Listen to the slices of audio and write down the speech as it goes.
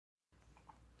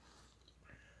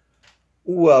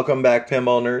Welcome back,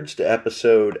 Pinball Nerds, to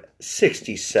episode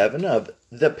 67 of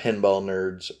the Pinball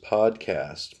Nerds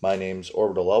podcast. My name's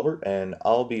Orbital Albert, and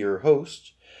I'll be your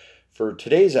host for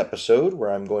today's episode,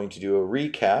 where I'm going to do a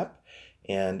recap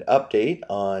and update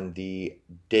on the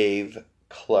Dave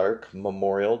Clark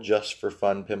Memorial Just for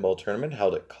Fun Pinball Tournament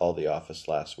held at Call the Office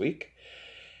last week.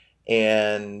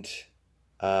 And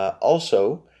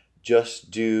also just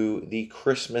do the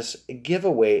Christmas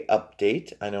giveaway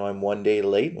update. I know I'm one day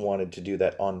late and wanted to do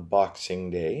that on Boxing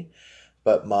Day,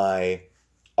 but my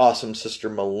awesome sister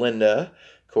Melinda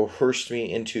coerced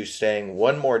me into staying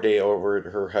one more day over at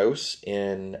her house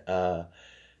in, I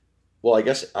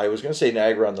guess I was going to say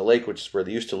Niagara-on-the-Lake, which is where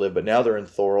they used to live, but now they're in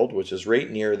Thorold, which is right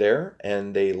near there,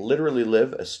 and they literally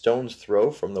live a stone's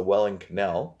throw from the Welland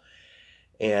Canal.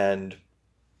 And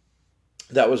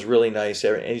that was really nice.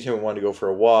 Anytime we wanted to go for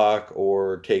a walk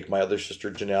or take my other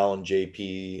sister Janelle and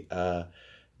JP,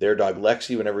 their dog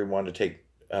Lexi, whenever we wanted to take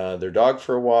their dog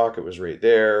for a walk, it was right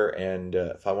there. And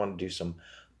if I wanted to do some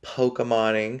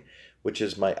Pokemoning, which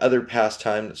is my other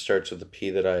pastime that starts with a P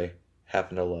that I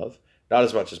happen to love, not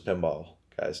as much as pinball,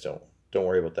 guys. Don't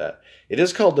worry about that. It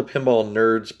is called the Pinball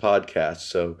Nerds podcast,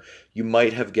 so you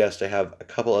might have guessed I have a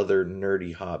couple other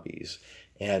nerdy hobbies,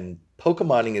 and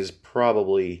Pokemoning is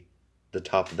probably the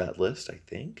top of that list, I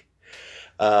think.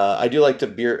 I do like to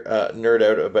nerd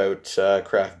out about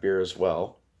craft beer as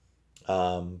well,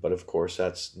 but of course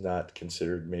that's not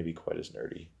considered maybe quite as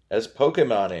nerdy as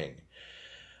Pokemoning.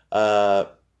 Uh,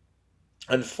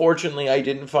 Unfortunately, I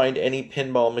didn't find any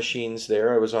pinball machines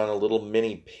there. I was on a little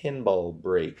mini pinball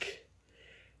break,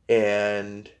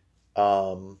 and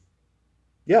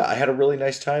yeah, I had a really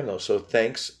nice time though. So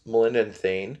thanks, Melinda and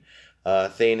Thane.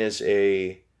 Thane is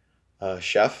a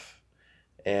chef.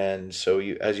 And so,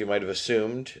 as you might have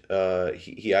assumed,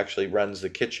 he actually runs the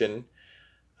kitchen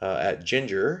at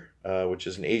Ginger, which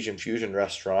is an Asian fusion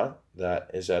restaurant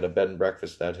that is at a bed and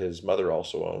breakfast that his mother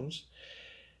also owns.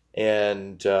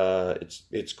 And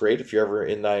it's great. If you're ever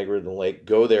in Niagara-on-the-Lake,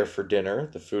 go there for dinner.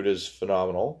 The food is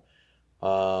phenomenal.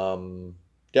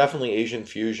 Definitely Asian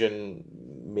fusion,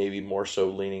 maybe more so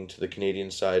leaning to the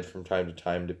Canadian side from time to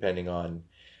time, depending on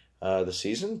the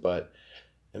season, but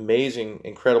amazing,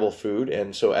 incredible food.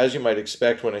 And so, as you might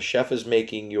expect, when a chef is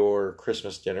making your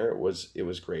Christmas dinner, it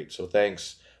was great. So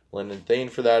thanks, Lynn and Thane,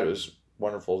 for that. It was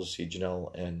wonderful to see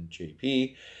Janelle and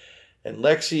JP and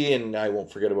Lexi, and I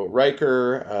won't forget about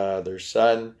Riker, their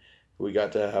son, who we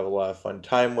got to have a lot of fun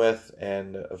time with.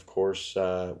 And of course,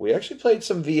 we actually played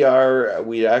some VR.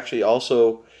 We actually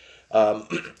also, I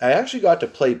actually got to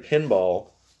play pinball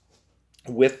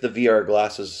with the VR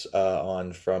glasses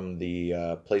on from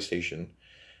the PlayStation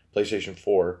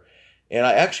 4. And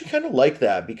I actually kind of like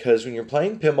that, because when you're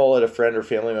playing pinball at a friend or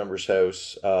family member's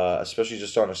house, especially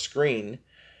just on a screen,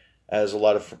 as a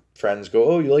lot of friends go,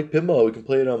 oh, you like pinball? We can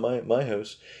play it on my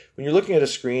house. When you're looking at a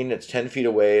screen that's 10 feet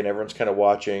away and everyone's kind of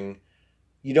watching,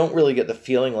 you don't really get the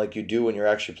feeling like you do when you're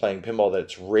actually playing pinball, that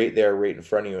it's right there, right in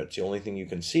front of you. It's the only thing you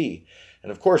can see.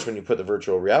 And of course, when you put the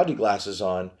virtual reality glasses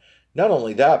on, not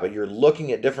only that, but you're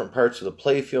looking at different parts of the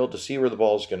playfield to see where the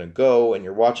ball is going to go, and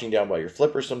you're watching down by your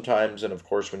flipper sometimes. And of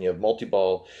course, when you have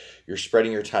multi-ball, you're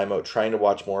spreading your time out, trying to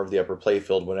watch more of the upper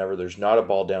playfield whenever there's not a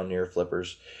ball down near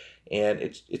flippers. And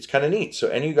it's kind of neat. So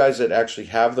any of you guys that actually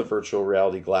have the virtual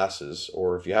reality glasses,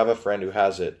 or if you have a friend who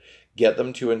has it, get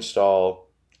them to install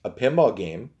a pinball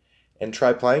game and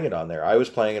try playing it on there. I was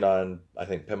playing it on, I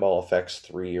think, Pinball FX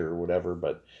 3 or whatever,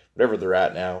 but whatever they're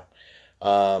at now.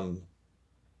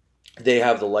 They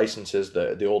have the licenses,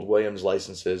 the old Williams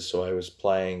licenses, so I was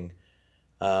playing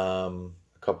a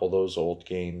couple of those old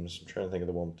games. I'm trying to think of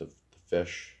the one with the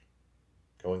fish,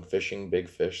 going fishing, big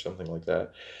fish, something like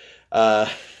that. Uh,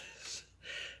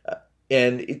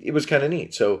 and it was kind of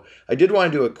neat. So I did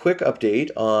want to do a quick update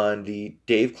on the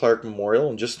Dave Clark Memorial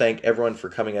and just thank everyone for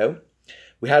coming out.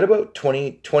 We had about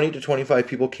 20 to 25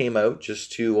 people came out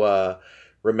just to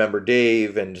remember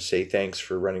Dave and to say thanks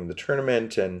for running the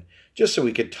tournament, and just so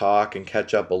we could talk and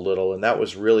catch up a little. And that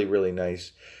was really, really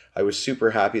nice. I was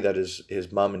super happy that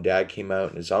his mom and dad came out,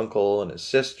 and his uncle and his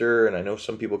sister, and I know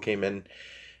some people came in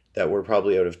that were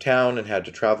probably out of town and had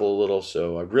to travel a little,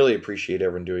 so I really appreciate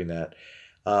everyone doing that.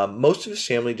 Most of his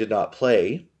family did not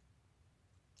play,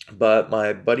 but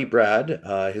my buddy Brad,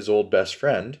 his old best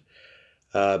friend,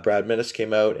 Brad Minnis,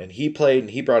 came out and he played, and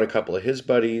he brought a couple of his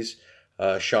buddies,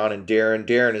 Sean and Darren.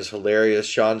 Darren is hilarious.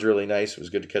 Sean's really nice. It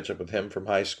was good to catch up with him from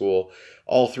high school.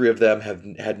 All three of them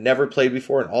had never played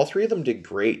before, and all three of them did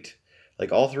great.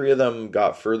 Like, all three of them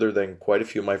got further than quite a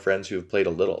few of my friends who have played a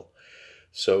little.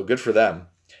 So good for them.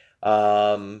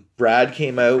 Brad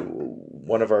came out,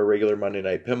 one of our regular Monday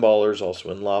night pinballers,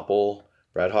 also in Lopple,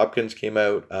 Brad Hopkins came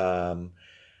out. Rob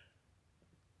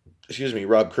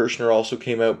Kirshner also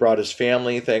came out, brought his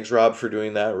family. Thanks, Rob, for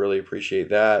doing that. Really appreciate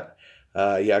that.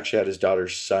 He actually had his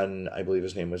daughter's son, I believe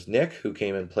his name was Nick, who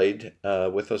came and played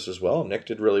with us as well. Nick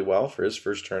did really well for his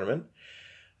first tournament.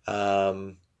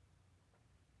 I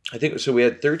think so. We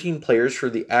had 13 players for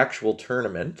the actual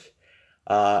tournament,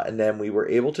 and then we were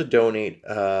able to donate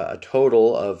a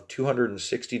total of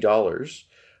 $260,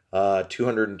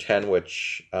 210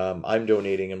 which I'm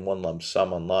donating in one lump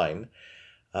sum online.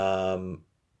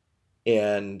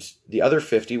 And the other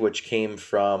 50, which came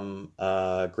from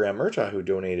Graham Murtaugh, who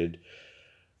donated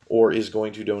or is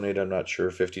going to donate, I'm not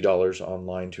sure, $50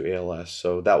 online to ALS.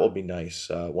 So that will be nice.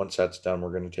 Once that's done,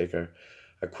 we're going to take a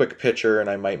quick picture, and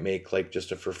I might make like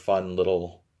just a for fun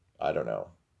little, I don't know,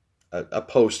 a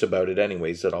post about it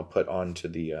anyways that I'll put onto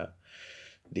the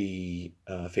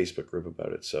Facebook group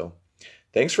about it. So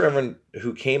thanks for everyone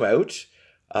who came out.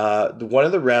 One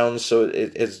of the rounds, so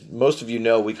as most of you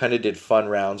know, we kind of did fun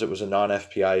rounds. It was a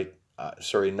non-IFPA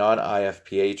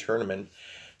tournament.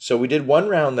 So we did one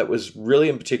round that was really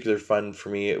in particular fun for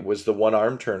me. It was the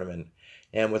one-arm tournament.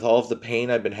 And with all of the pain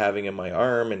I've been having in my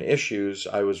arm and issues,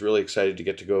 I was really excited to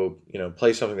get to go,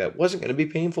 play something that wasn't going to be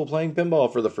painful, playing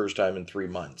pinball for the first time in 3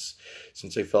 months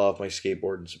since I fell off my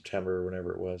skateboard in September or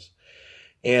whenever it was.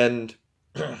 And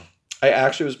I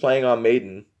actually was playing on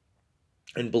Maiden.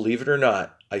 And believe it or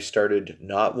not, I started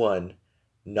not 1,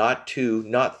 not 2,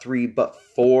 not 3, but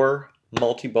 4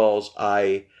 multi-balls.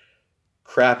 I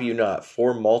crap you not,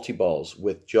 4 multi-balls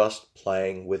with just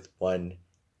playing with one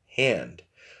hand.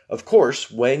 Of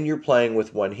course, when you're playing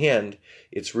with one hand,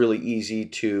 it's really easy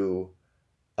to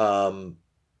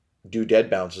do dead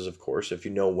bounces, of course, if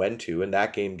you know when to. And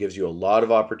that game gives you a lot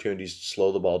of opportunities to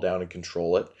slow the ball down and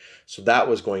control it. So that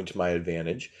was going to my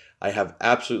advantage. I have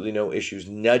absolutely no issues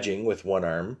nudging with one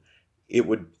arm.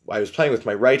 I was playing with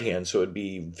my right hand, so it would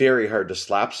be very hard to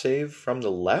slap save from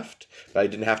the left, but I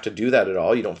didn't have to do that at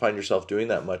all. You don't find yourself doing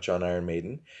that much on Iron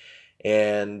Maiden.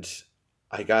 And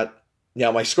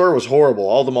now my score was horrible.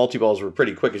 All the multi-balls were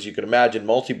pretty quick. As you can imagine,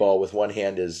 multi-ball with one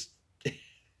hand is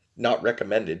not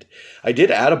recommended. I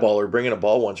did add a ball or bring in a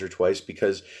ball once or twice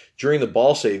because during the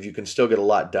ball save, you can still get a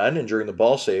lot done. And during the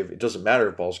ball save, it doesn't matter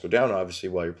if balls go down, obviously,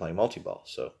 while you're playing multi-ball.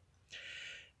 So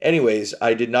anyways,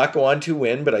 I did not go on to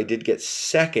win, but I did get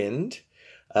second.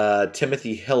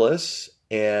 Timothy Hillis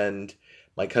and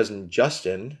my cousin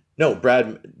Justin.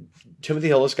 Timothy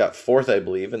Hillis got fourth, I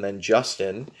believe. And then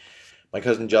Justin, my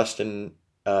cousin Justin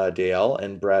Dale,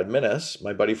 and Brad Minnis,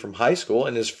 my buddy from high school,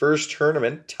 in his first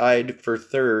tournament tied for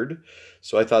third.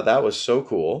 So I thought that was so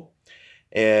cool.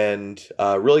 And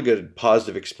really good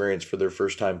positive experience for their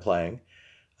first time playing.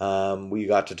 We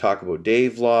got to talk about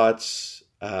Dave lots.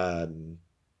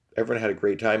 Everyone had a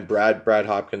great time. Brad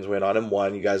Hopkins went on and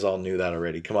won. You guys all knew that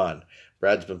already. Come on.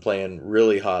 Brad's been playing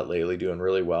really hot lately, doing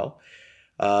really well.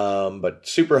 But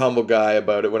super humble guy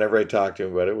about it whenever I talk to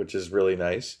him about it, which is really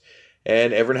nice.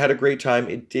 And everyone had a great time.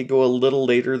 It did go a little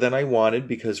later than I wanted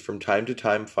because from time to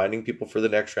time finding people for the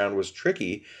next round was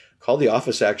tricky. Call the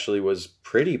Office actually was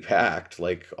pretty packed,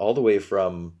 like all the way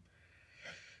from,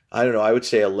 I don't know, I would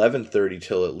say 11:30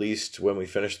 till at least when we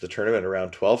finished the tournament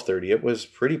around 12:30. It was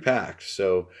pretty packed.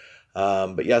 So,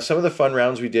 but yeah, some of the fun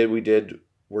rounds we did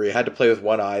where you had to play with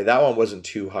one eye. That one wasn't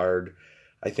too hard.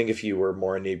 I think if you were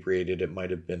more inebriated, it might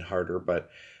have been harder. But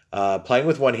playing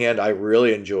with one hand, I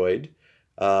really enjoyed.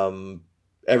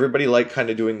 Everybody liked kind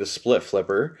of doing the split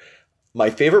flipper. My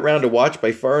favorite round to watch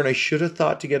by far, and I should have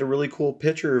thought to get a really cool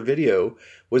picture or video,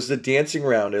 was the dancing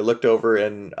round. I looked over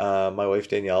and my wife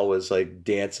Danielle was like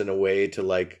dancing away to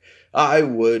like, I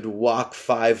would walk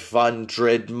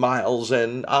 500 miles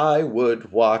and I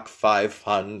would walk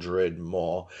 500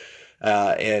 more.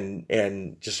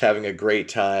 And just having a great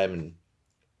time. And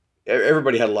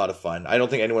everybody had a lot of fun. I don't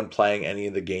think anyone playing any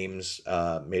of the games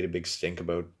made a big stink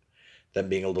about them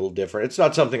being a little different. It's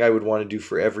not something I would want to do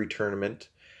for every tournament.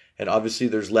 And obviously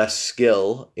there's less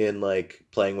skill in like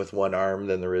playing with one arm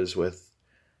than there is with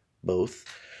both.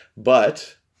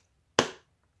 But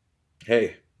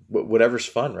hey, whatever's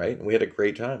fun, right? And we had a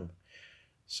great time.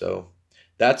 So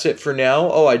that's it for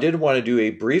now. Oh, I did want to do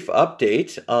a brief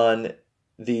update on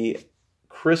the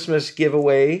Christmas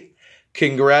giveaway.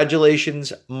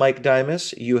 Congratulations, Mike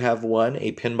Dimas. You have won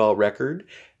a pinball record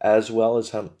as well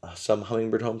as some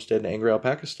Hummingbird Homestead and Angry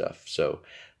Alpaca stuff. So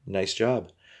nice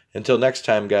job. Until next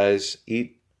time, guys,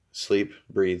 eat, sleep,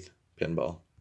 breathe, pinball.